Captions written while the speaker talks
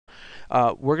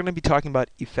We're going to be talking about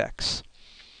effects.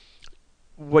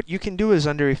 What you can do is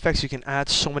under effects, you can add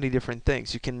so many different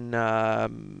things. You can,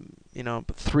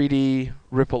 3D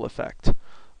ripple effect.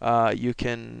 You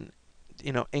can,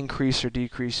 increase or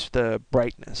decrease the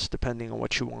brightness depending on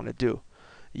what you want to do.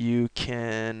 You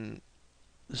can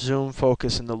zoom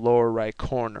focus in the lower right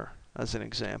corner, as an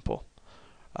example.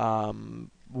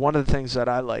 One of the things that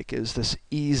I like is this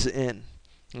ease in.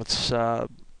 It's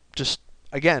just,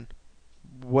 again,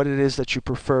 what it is that you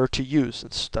prefer to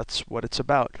use. That's what it's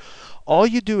about. All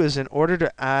you do is, in order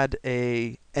to add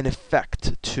an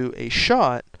effect to a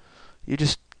shot, you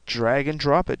just drag and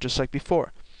drop it just like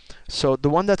before. So the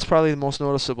one that's probably the most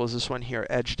noticeable is this one here,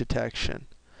 edge detection.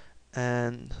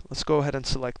 And let's go ahead and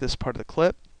select this part of the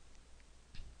clip.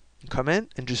 Come in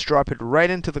and just drop it right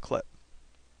into the clip.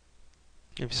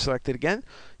 If you select it again,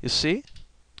 you'll see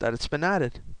that it's been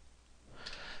added.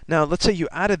 Now, let's say you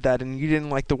added that and you didn't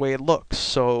like the way it looks.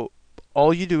 So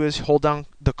all you do is hold down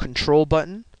the control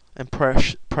button and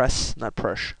press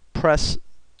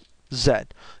Z,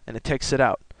 and it takes it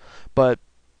out. But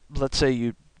let's say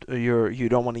you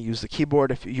don't want to use the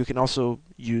keyboard. If you can also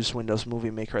use Windows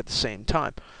Movie Maker at the same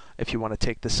time. If you want to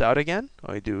take this out again,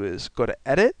 all you do is go to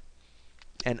Edit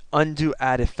and undo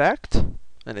Add Effect,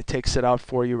 and it takes it out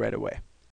for you right away.